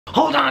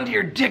Hold on to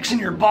your dicks and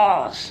your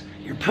balls,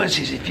 your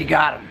pussies if you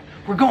got them.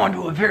 We're going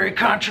to a very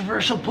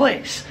controversial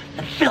place,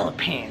 the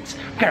Philippines.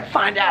 We're gonna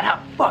find out how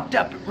fucked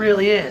up it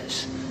really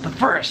is. But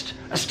first,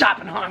 a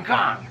stop in Hong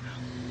Kong.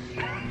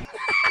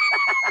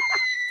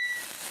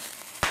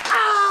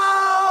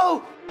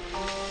 Ow!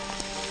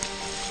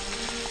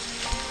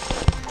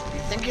 You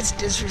think it's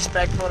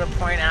disrespectful to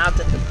point out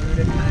that the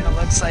Buddha kind of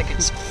looks like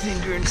it's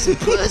fingering some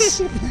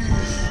puss?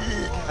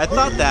 I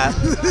thought that,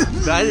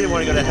 but I didn't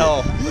want to go to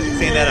hell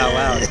saying that out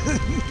loud.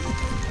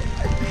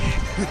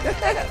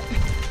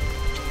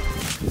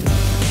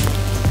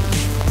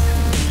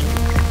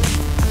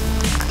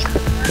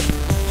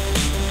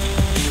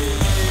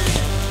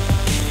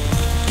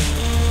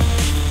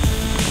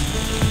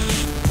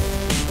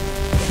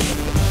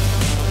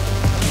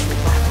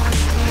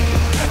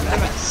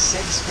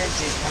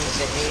 $6.50 comes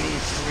to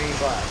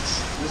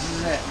 $83. This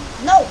is it.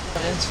 No,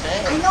 It's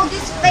fake. I know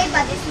this fake,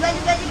 but it's very,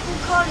 very good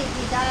quality.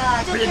 It's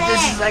But okay.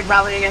 this is like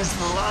probably against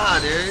the law,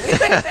 dude.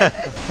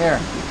 Here,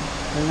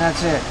 and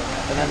that's it.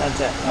 And then that's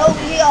it. No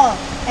here,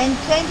 and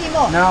 20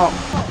 more. No.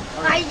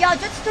 Yeah,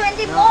 just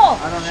 20 more.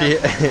 I don't She,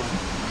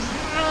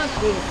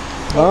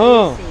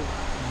 Oh,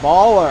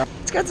 baller.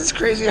 It's got this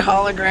crazy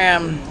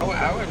hologram. Oh,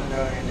 I wouldn't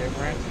know any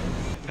different.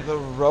 The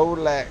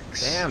Rolex.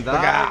 damn, Look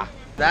dog. out.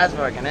 That's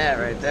fucking it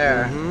right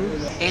there.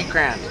 $8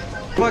 grand.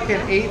 Fucking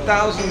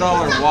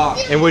 $8,000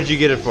 watch. And what'd you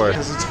get it for?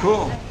 Because it's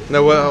cool.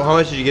 No, how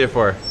much did you get it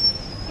for?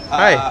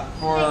 Hi.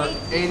 For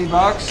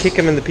 $80. Kick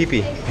him in the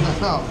pee-pee.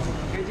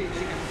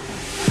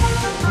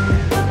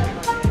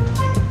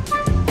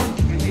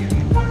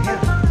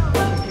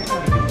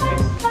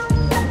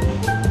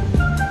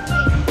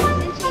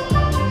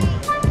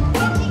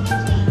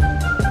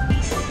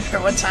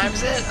 What time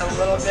is it? A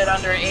little bit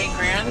under $8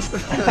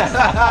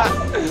 grand.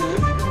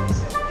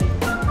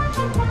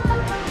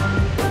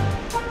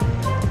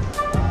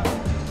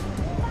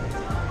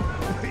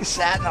 We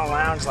sat in the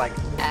lounge like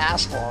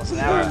assholes.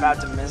 Now we're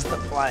about to miss the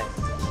flight.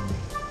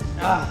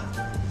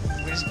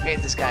 We just paid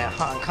this guy a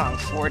Hong Kong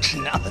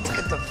fortune. Now let's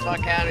get the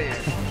fuck out of here.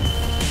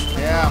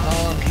 Yeah,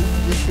 Holland,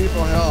 these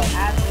people help.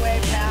 Out of the way,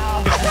 pal.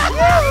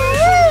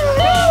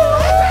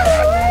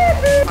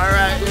 All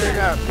right, here we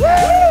go.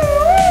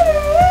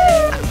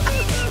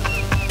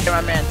 Hey,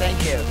 my man,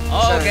 thank you.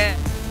 Oh, okay.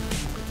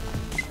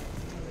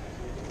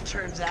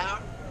 Turns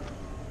out,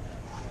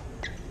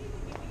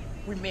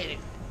 we made it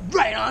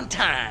right on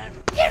time.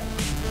 Yeah.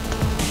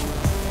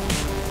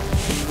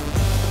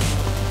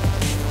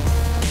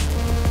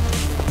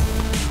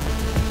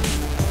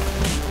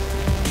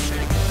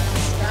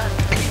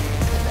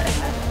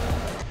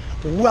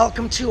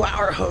 Welcome to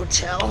our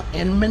hotel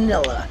in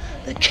Manila,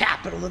 the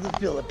capital of the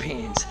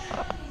Philippines.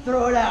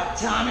 Throw it out,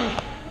 Tommy.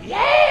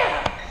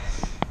 Yeah!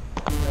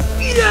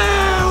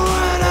 Yeah,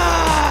 what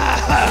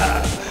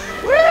up?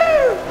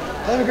 Woo!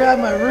 Let me grab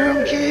my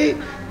room key.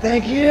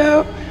 Thank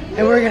you.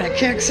 And we're gonna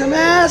kick some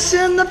ass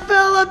in the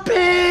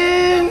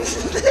Philippines.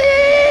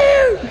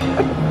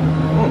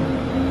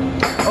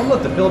 Oh,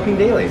 look, the Philippine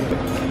Daily.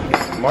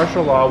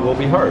 Martial law will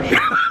be harsh.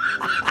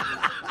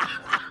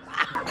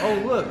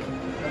 Oh, look.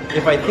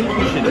 If I think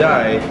you should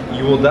die,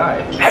 you will die.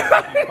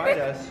 If you fight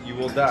us, you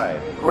will die.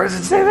 Where does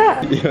it say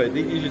that? If I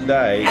think you should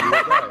die, you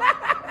will die.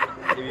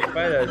 If you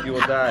fight us, you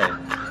will die.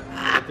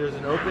 If there's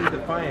an open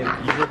defiance,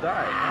 you will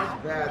die.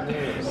 That's bad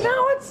news.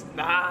 No, it's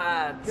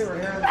not. People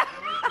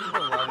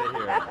love it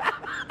here.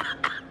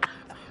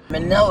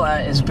 Manila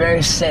is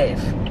very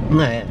safe.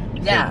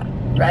 Yeah,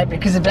 right?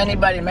 Because if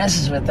anybody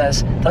messes with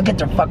us, they'll get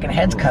their fucking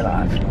heads cut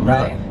off,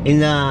 right? In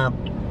the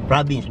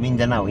province,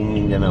 Mindanao,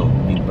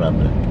 big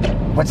problem.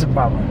 What's the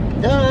problem?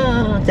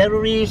 The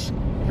terrorists.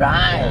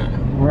 Right.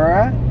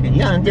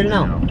 Yeah, until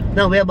now.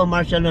 No, we have a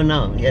martial law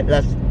now. Yeah,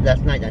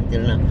 last night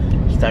until now.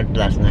 Start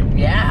last night.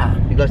 Yeah.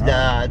 Because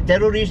the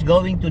terrorists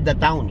going to the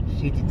town,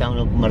 city town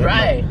of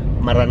Right.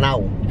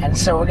 Maranao. And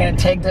so we're gonna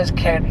take those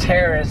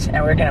terrorists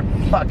and we're gonna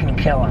fucking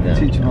kill them. Yeah.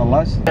 Teach them a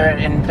lesson.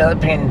 In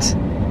Philippines,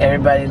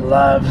 everybody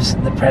loves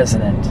the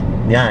president,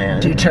 Yeah.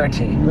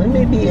 Duterte. Well,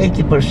 maybe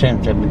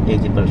 80%,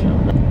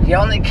 80%. He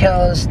only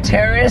kills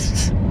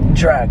terrorists,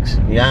 drugs.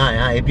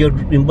 Yeah. If you're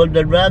involved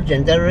in drugs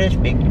and terrorists,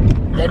 big,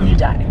 Then you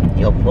die.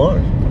 of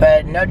course.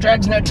 But no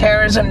drugs, no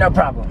terrorism, no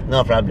problem.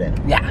 No problem.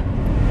 Yeah,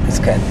 that's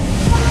good.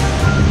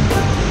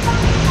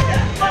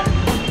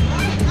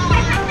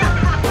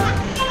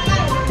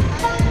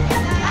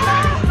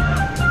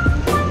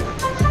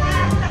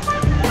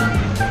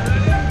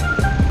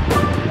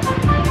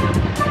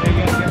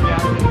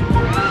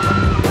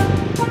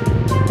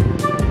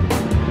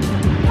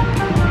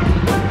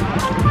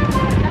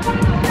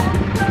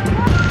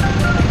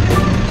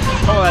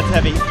 Oh, that's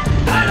heavy.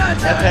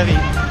 That's heavy.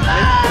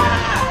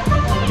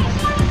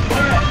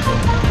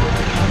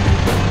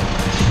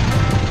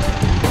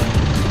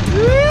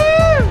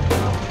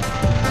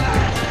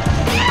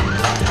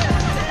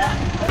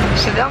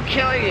 So they'll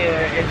kill you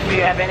if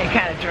you have any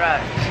kind of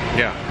drugs.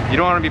 Yeah. You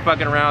don't want to be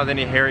fucking around with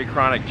any Harry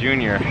Chronic Jr.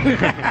 You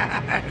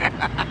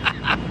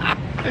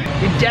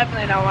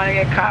definitely don't want to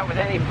get caught with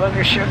any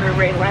Booger Sugar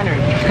Ray Leonard.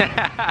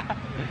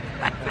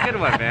 It's a good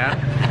one, man.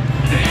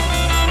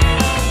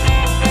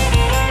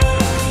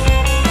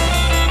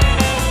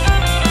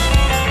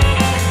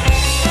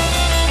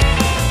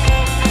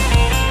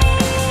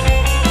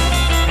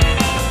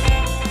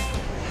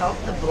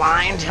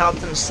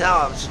 help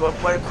themselves.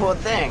 What a cool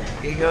thing.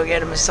 You go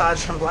get a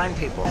massage from blind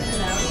people.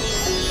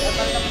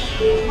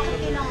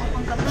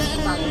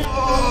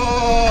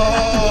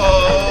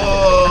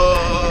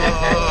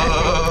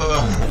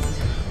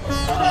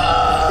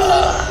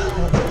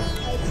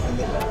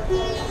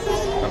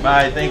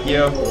 Bye, thank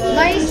you.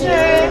 Bye,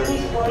 sir.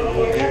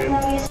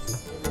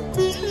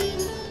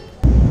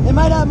 They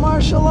might have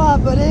martial law,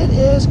 but it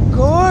is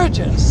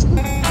gorgeous.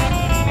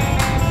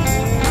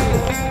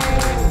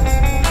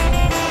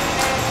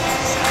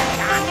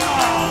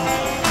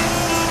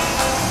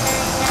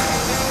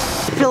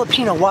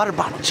 Filipino water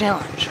bottle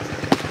challenge.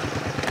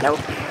 Nope.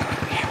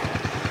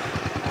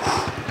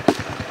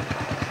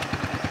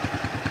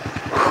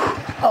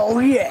 Oh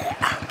yeah.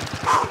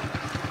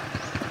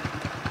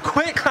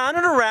 Quit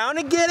clowning around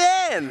and get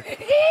in!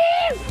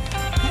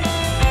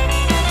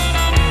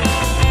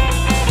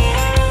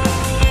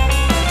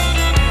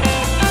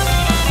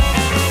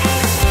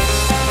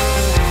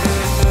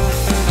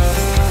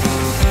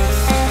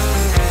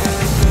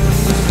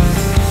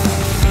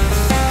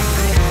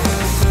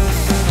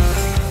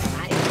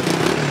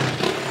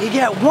 You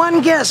get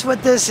one guess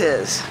what this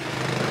is.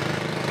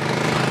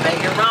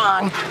 Bet you're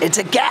wrong. It's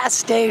a gas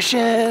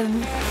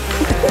station.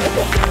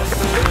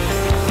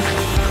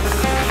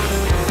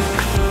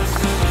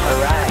 All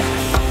right.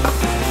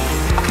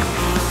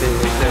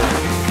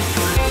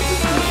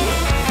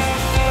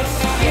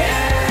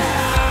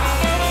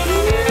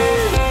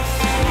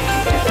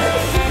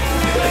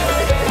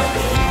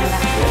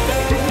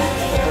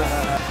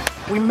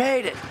 We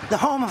made it. The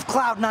home of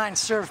Cloud9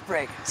 Surf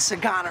Break,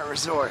 Sagana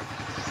Resort.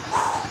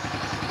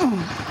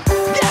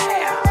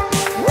 Yeah!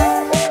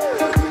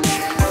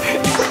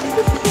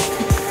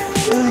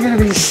 This is gonna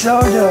be so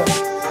dope.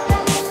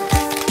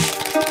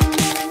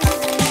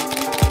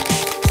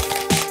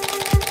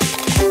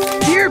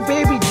 Dear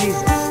baby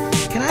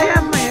Jesus, can I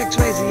have my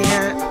XYZ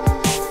hat?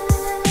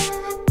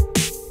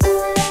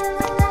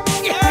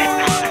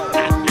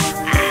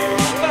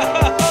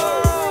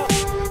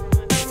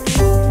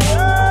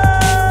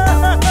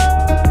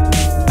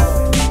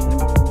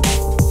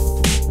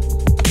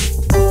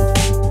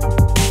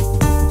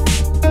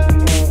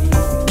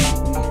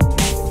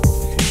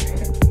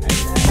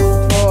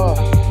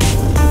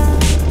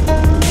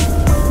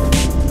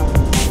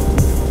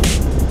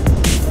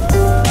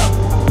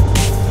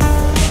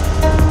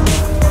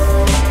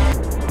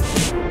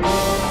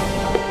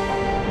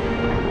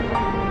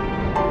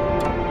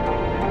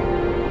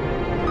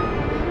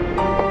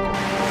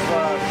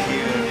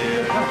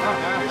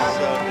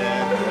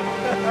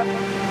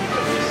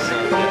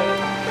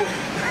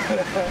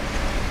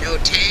 No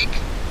tank,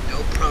 no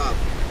problem.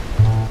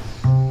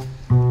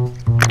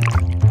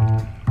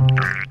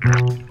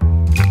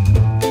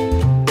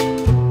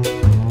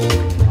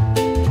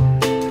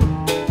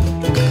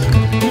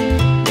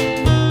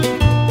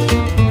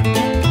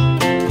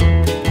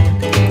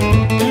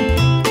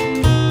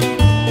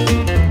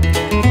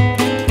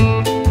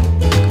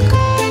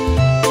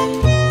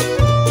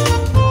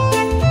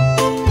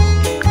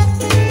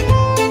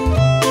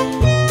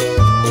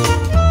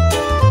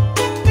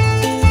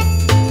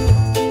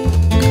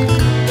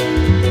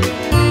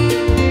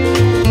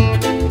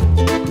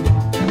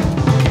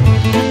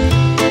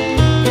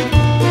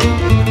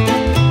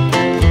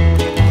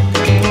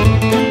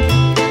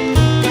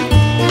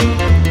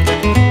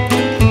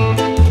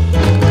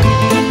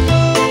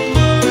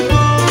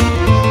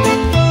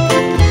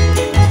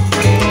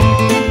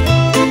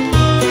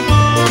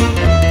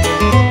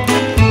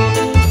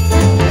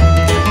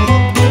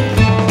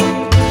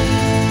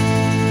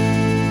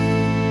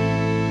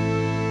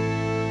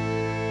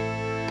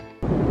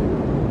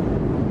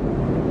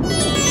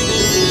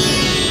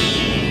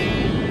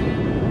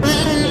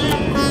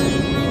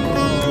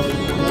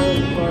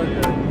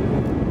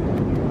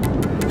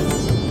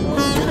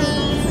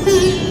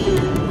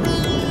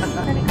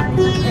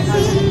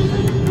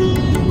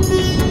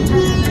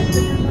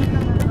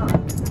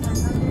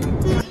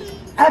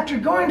 After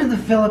going to the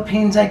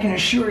Philippines, I can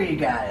assure you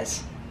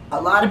guys,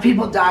 a lot of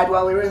people died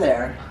while we were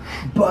there,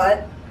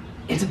 but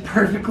it's a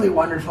perfectly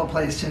wonderful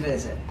place to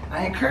visit.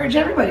 I encourage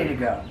everybody to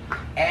go.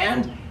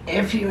 And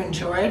if you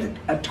enjoyed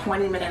a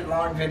 20-minute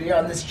long video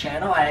on this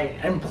channel, I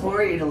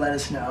implore you to let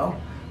us know.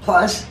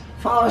 Plus,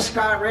 follow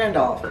Scott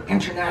Randolph,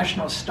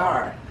 international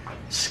star,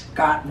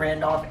 Scott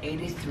Randolph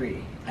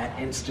 83 at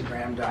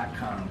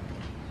Instagram.com.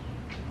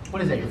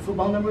 What is that, your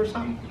football number or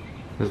something?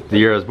 This is the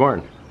year I was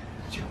born.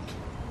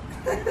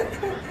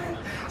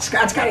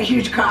 Scott's got a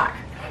huge cock.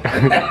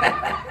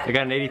 I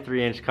got an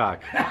 83-inch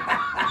cock.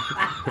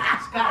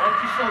 Scott,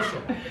 what's your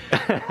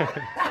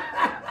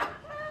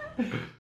social?